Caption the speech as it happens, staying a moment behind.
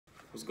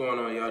What's going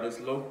on, y'all? This is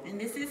Lo. And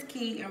this is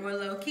Key, and we're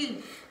Low Key.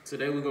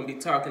 Today we're going to be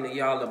talking to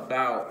y'all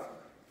about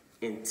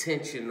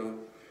intentional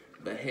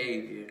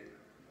behavior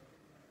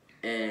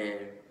and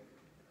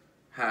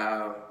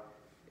how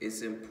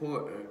it's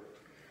important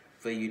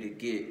for you to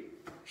get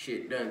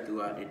shit done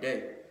throughout the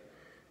day.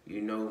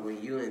 You know,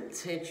 when you're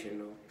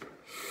intentional,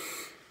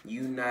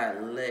 you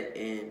not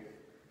letting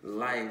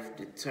life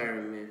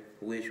determine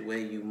which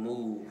way you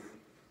move,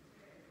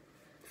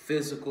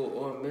 physical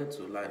or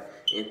mental. Like,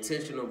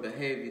 intentional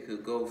behavior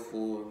could go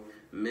for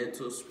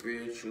mental,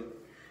 spiritual,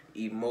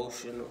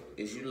 emotional.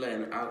 Is you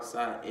letting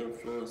outside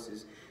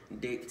influences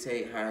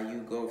dictate how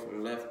you go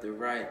from left to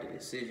right, the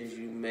decisions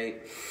you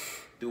make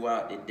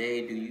throughout the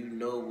day? Do you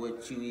know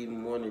what you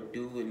even want to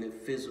do in the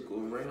physical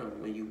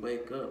realm when you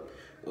wake up?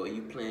 Or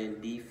you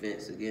playing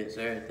defense against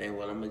everything?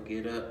 Well, I'm going to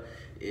get up.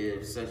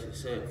 If such and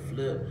such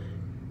flip,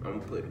 I'm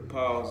going to put the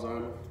pause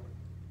on them.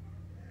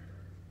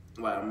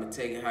 Well, I'm going to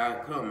take it how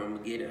it come. I'm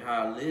going to get it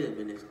how I live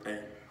in this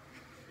thing.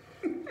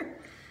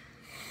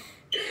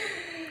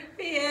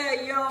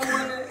 Yeah,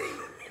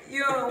 you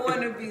don't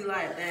want to be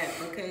like that,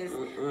 because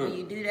when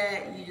you do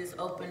that, you just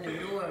open the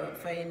door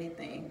for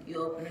anything.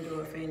 You open the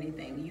door for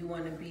anything. You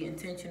want to be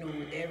intentional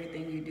with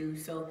everything you do.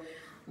 So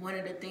one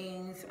of the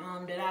things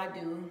that I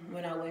do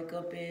when I wake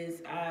up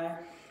is I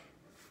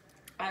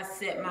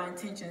set my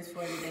intentions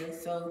for the day.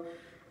 So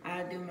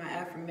I do my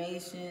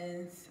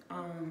affirmations,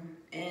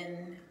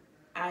 and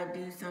I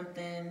do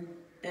something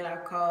that I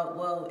call,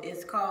 well,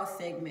 it's called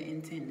segment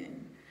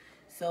intending.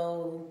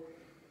 So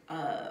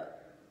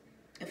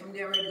if I'm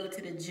getting ready to go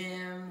to the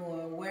gym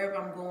or wherever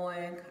I'm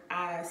going,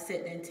 I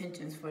set the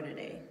intentions for the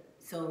day.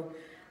 So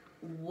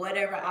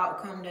whatever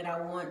outcome that I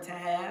want to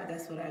have,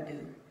 that's what I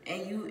do.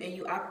 And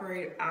you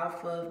operate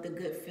off of the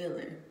good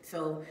feeling.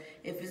 So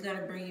if it's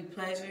gonna bring you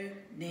pleasure,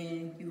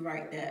 then you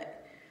write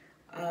that.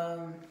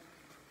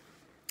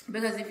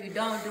 Because if you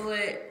don't do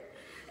it,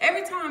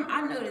 every time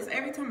I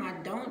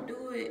don't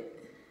do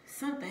it,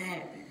 something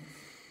happens.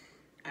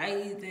 I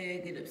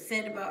either get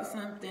upset about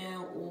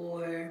something,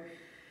 or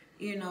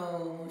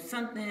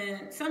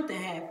something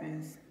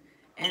happens.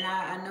 And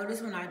I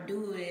notice when I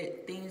do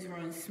it, things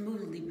run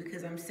smoothly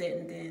because I'm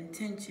setting the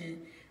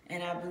intention.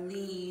 And I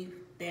believe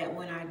that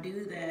when I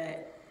do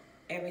that,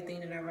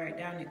 everything that I write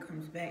down, it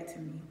comes back to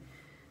me.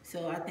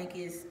 So I think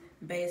it's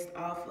based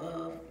off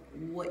of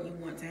what you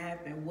want to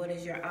happen. What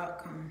is your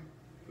outcome?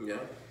 Yeah.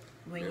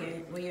 When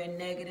you're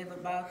negative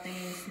about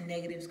things,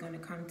 negative's gonna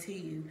come to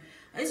you.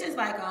 It's just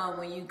like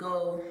when you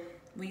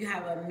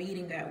have a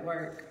meeting at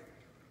work,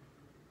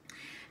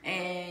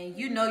 and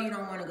you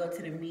don't want to go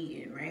to the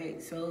meeting,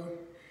 right? So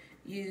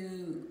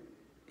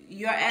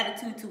your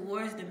attitude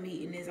towards the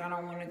meeting is, I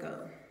don't want to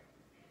go.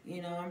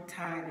 I'm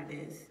tired of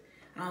this.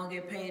 I don't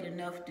get paid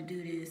enough to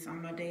do this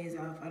on my days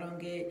off. I don't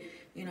get,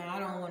 I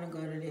don't want to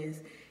go to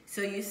this.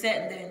 So you're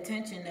setting the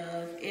intention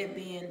of it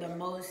being a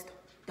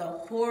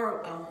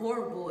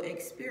horrible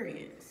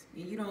experience.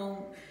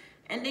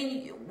 And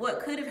then what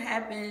could have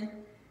happened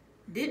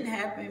didn't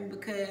happen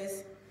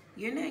because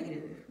you're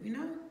negative. You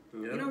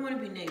don't want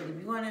to be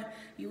negative.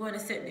 You want to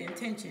set the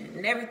intention,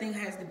 and everything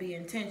has to be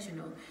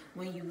intentional.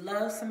 When you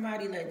love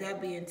somebody, let that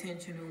be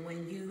intentional.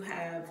 When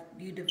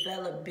you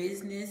develop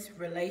business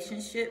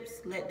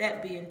relationships, let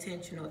that be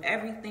intentional.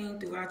 Everything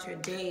throughout your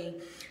day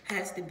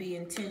has to be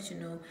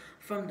intentional,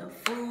 from the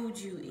food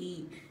you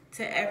eat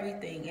to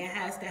everything. It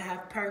has to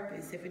have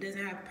purpose. If it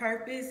doesn't have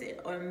purpose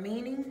or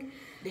meaning,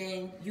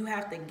 then you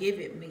have to give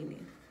it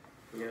meaning.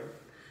 Yeah.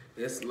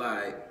 It's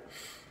like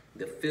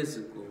the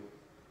physical,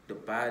 the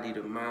body,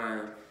 the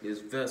mind,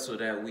 this vessel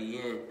that we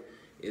in,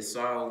 it's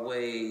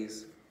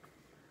always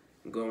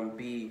gonna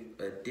be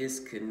a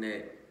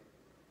disconnect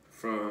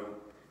from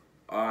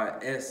our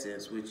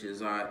essence, which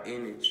is our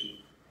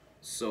energy.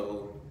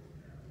 So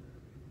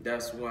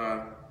that's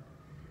why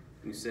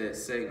you said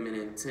segment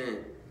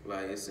intent.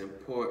 Like, it's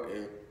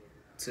important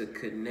to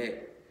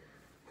connect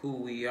who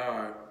we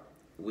are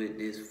with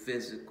this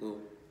physical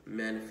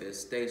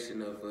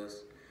manifestation of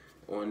us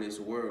on this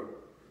world.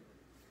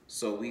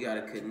 So we got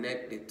to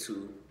connect it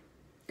to,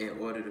 in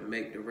order to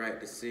make the right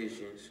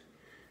decisions,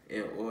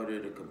 in order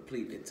to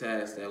complete the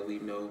tasks that we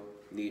know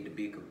need to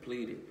be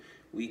completed.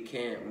 We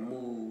can't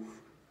move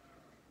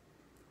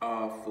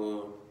off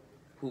of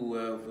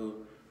whoever,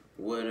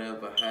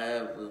 whatever,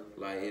 however,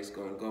 like it's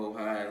going to go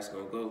how it's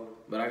going to go.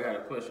 But I got a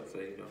question for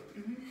you, though.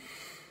 Mm-hmm.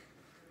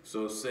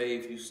 So say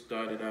if you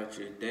started out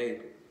your day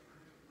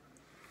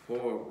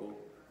horrible,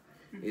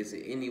 is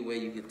there any way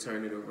you can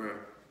turn it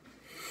around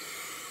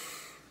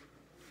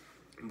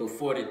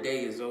before the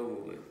day is over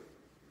with?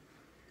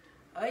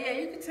 Oh yeah,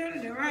 you can turn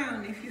it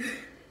around if you...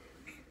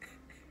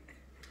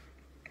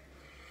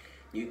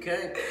 You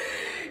can?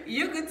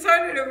 You can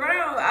turn it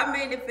around. I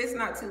mean, if it's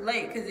not too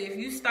late. Because if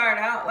you start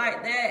out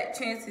like that,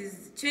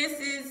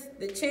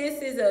 the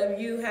chances of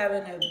you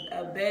having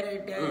a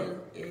better day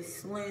is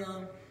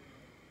slim.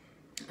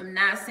 I'm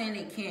not saying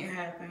it can't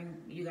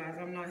happen, you guys.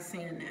 I'm not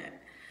saying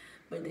that.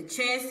 But the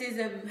chances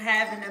of you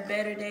having a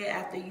better day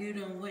after you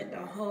done went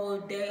the whole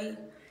day,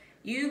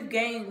 you've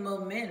gained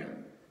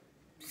momentum.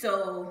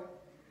 So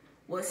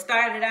what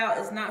started out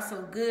as not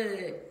so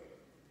good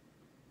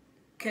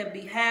could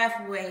be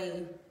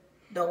halfway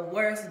the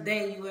worst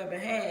day you ever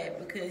had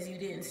because you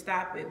didn't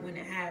stop it when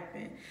it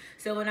happened.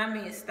 So when I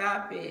mean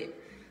stop it,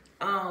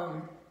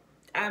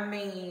 I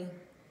mean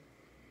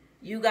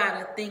you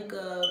gotta think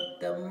of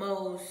the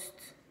most,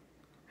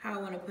 how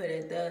I want to put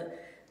it,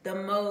 the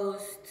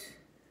most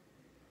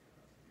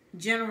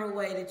general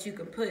way that you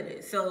can put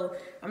it. So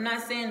I'm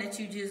not saying that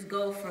you just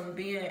go from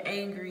being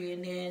angry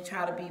and then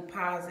try to be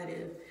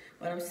positive.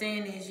 What I'm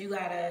saying is you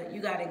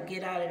gotta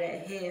get out of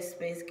that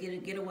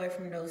headspace, get away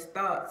from those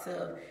thoughts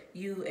of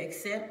you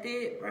accept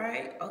it,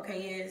 right?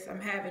 Okay, yes,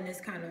 I'm having this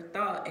kind of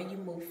thought, and you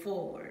move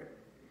forward,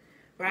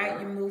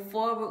 right? You move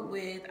forward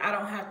with, I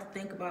don't have to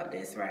think about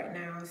this right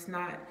now. It's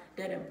not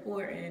that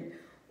important.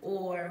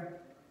 Or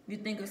you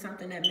think of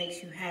something that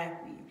makes you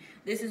happy.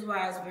 This is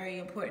why it's very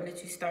important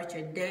that you start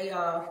your day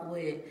off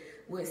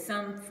with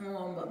some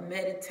form of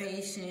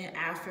meditation,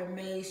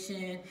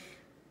 affirmation.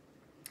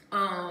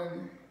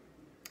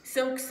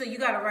 So you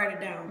gotta write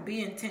it down.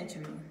 Be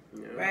intentional,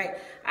 right?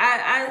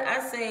 I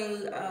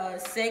say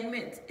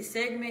segment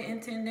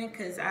intending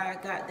because I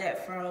got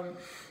that from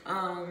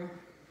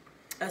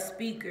a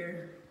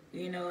speaker,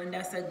 and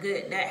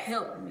that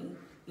helped me,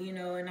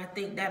 and I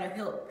think that'll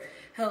help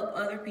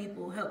other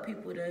people, help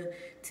people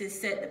to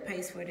set the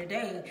pace for the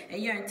day.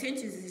 And your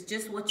intentions is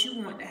just what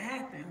you want to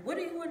happen. What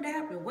do you want to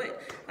happen?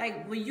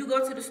 Like when you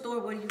go to the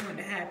store, what do you want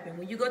to happen?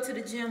 When you go to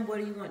the gym, what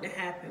do you want to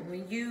happen?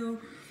 When you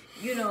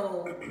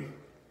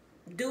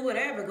do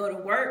whatever, go to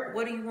work,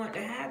 what do you want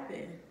to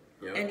happen?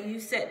 Yep. And you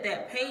set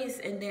that pace,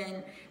 and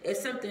then if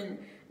something,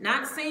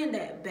 not saying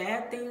that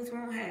bad things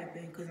won't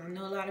happen, because I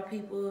know a lot of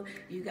people,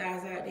 you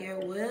guys out there,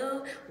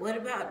 well, what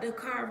about the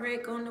car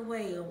wreck on the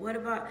way? Or what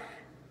about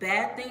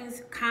bad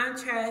things?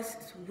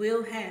 Contrasts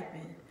will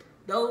happen.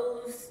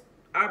 Those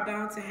are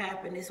bound to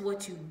happen. It's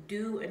what you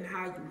do and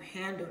how you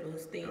handle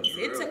those things.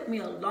 It took me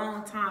a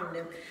long time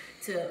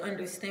to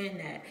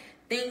understand that.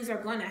 Things are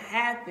going to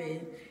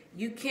happen.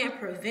 You can't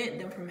prevent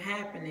them from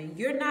happening.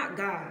 You're not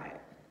God,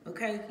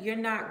 okay? You're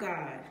not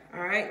God,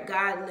 all right?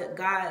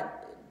 God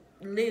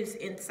lives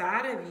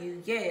inside of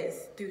you,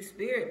 yes, through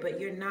spirit, but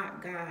you're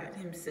not God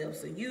himself.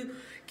 So you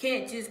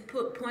can't just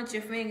point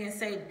your finger and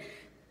say,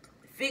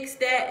 fix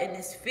that and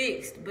it's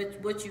fixed. But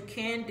what you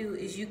can do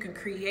is you can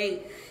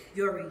create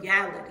your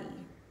reality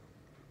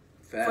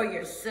for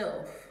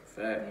yourself.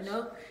 Facts.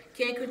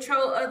 Can't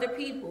control other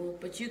people,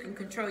 but you can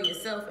control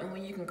yourself. And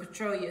when you can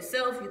control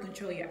yourself, you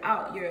control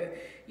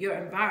your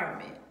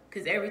environment,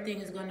 because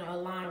everything is going to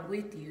align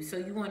with you. So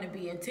you want to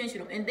be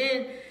intentional. And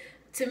then,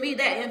 to me,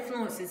 that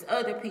influences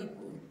other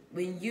people.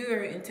 When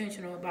you're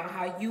intentional about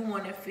how you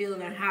want to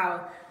feel and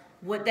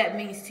what that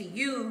means to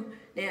you,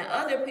 then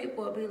other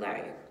people will be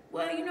like,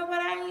 well, you know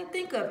what? I didn't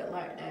think of it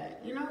like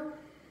that,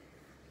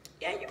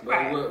 Yeah, you're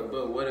right.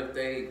 But what if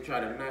they try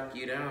to knock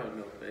you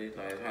down, though?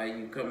 Like, how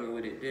you coming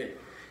with it then?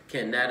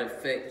 Can that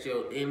affect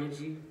your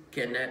energy?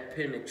 Can that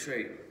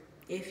penetrate?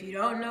 If you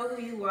don't know who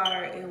you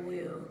are, it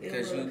will.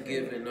 Because you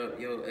giving up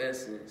your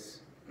essence.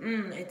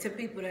 And to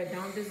people that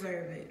don't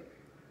deserve it.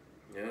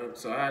 Yeah.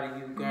 So how do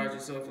you guard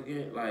yourself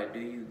again? Like, do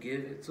you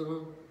give it to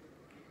them?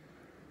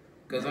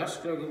 Because I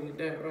struggle with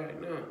that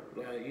right now.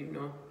 Like,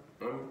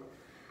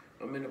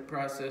 I'm in the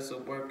process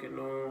of working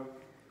on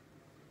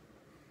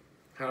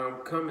how I'm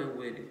coming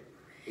with it.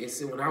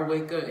 It's when I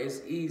wake up,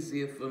 it's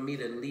easier for me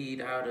to lead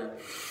out of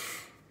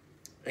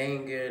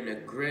anger and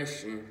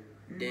aggression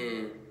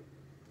than,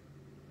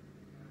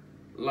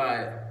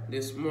 like,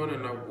 this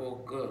morning I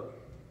woke up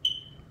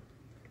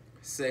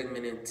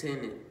segment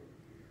intended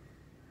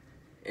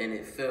and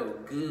it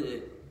felt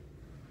good.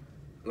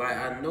 Like,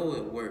 I know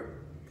it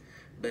worked,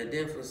 but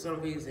then for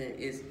some reason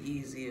it's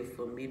easier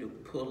for me to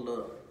pull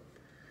up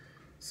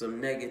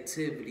some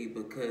negativity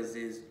because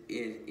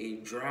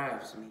it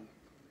drives me,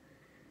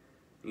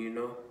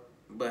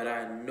 but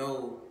I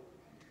know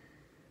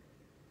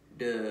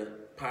the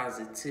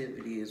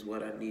positivity is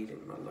what I need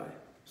in my life.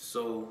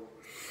 So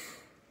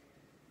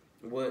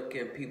what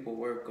can people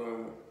work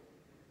on?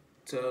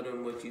 Tell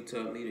them what you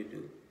tell me to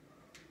do.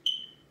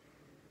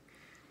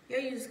 Yeah,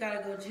 you just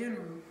gotta go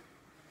general.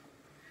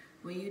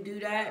 When you do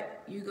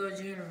that, you go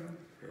general.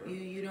 Yeah.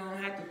 You don't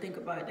have to think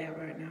about that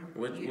right now.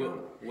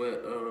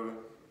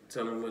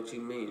 Tell them what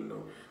you mean,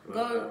 though.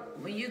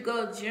 When you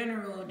go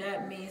general,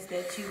 that means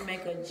that you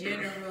make a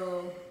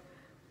general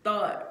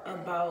thought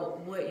about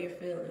what you're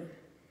feeling.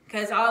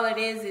 Because all it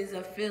is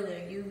a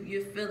feeling.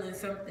 You're feeling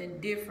something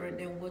different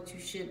than what you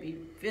should be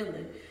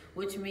feeling,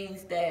 which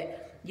means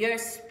that your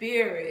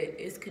spirit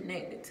is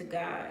connected to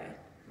God,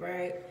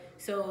 right?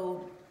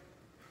 So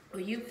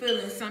when you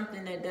feeling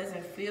something that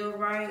doesn't feel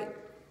right,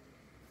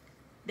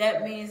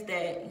 that means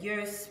that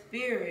your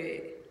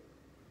spirit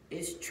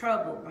is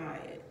troubled by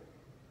it.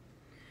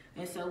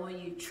 And so when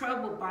you're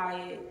troubled by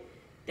it,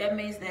 that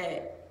means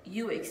that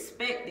you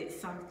expected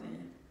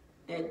something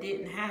that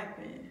didn't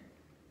happen.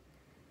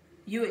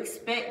 You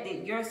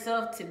expected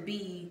yourself to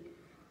be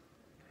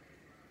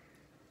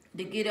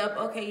to get up.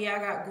 Okay, yeah, I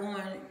got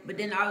going, but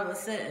then all of a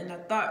sudden a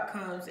thought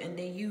comes, and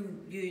then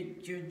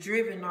you're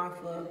driven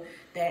off of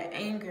that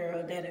anger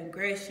or that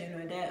aggression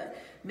or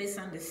that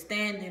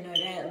misunderstanding or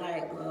that,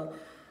 like, well,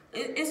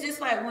 it's just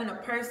like when a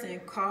person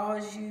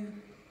calls you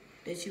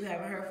that you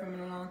haven't heard from in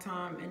a long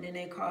time, and then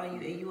they call you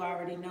and you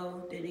already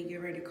know that they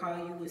get ready to call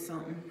you with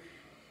something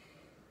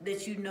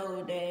that you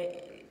know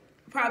that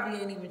probably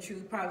ain't even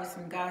true, probably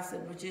some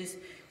gossip, or just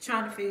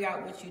trying to figure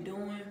out what you're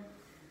doing.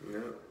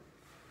 Yep.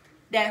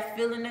 That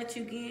feeling that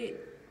you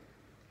get,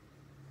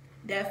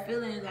 that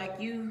feeling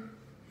like you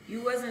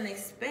wasn't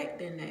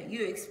expecting that.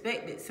 You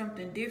expected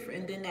something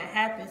different, and then that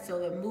happened,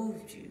 so it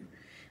moved you,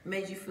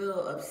 made you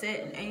feel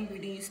upset and angry.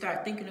 Then you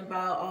start thinking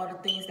about all the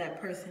things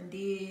that person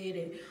did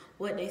and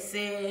what they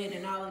said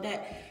and all of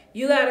that.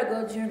 You gotta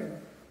go general.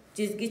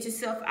 Just get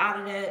yourself out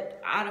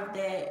of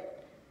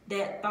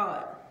that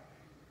thought.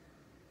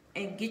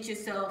 And get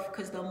yourself,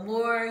 because the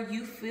more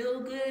you feel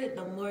good,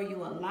 the more you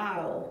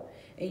allow.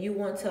 And you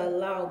want to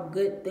allow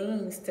good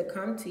things to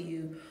come to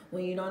you.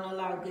 When you don't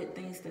allow good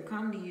things to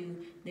come to you,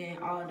 then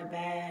all the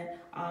bad,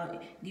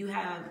 you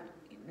have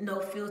no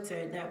filter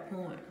at that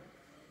point.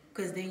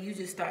 Because then you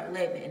just start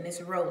letting it, and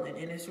it's rolling,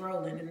 and it's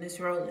rolling, and it's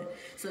rolling.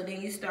 So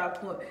then you start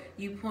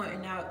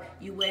pointing out,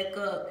 you wake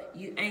up,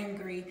 you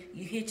angry,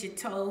 you hit your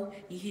toe,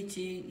 you hit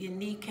your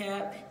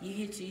kneecap,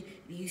 you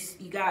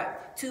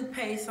got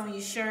toothpaste on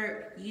your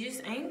shirt, you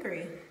just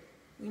angry.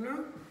 You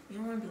know? You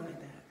don't want to be like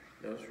that.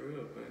 That's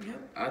real, man.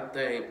 Yep. I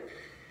think,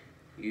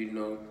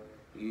 you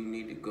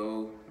need to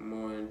go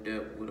more in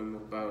depth with them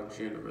about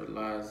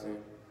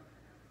generalizing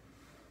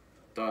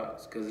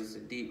thoughts, because it's a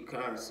deep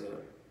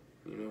concept.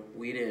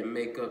 We didn't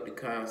make up the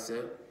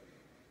concept,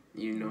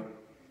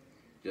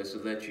 just to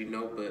let you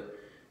know, but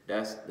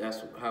that's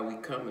how we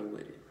coming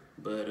with it.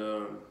 But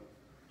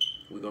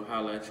we're gonna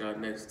holler at y'all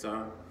next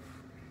time.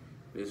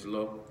 It's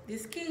low.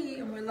 This key,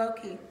 and we're low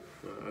key.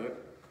 All right.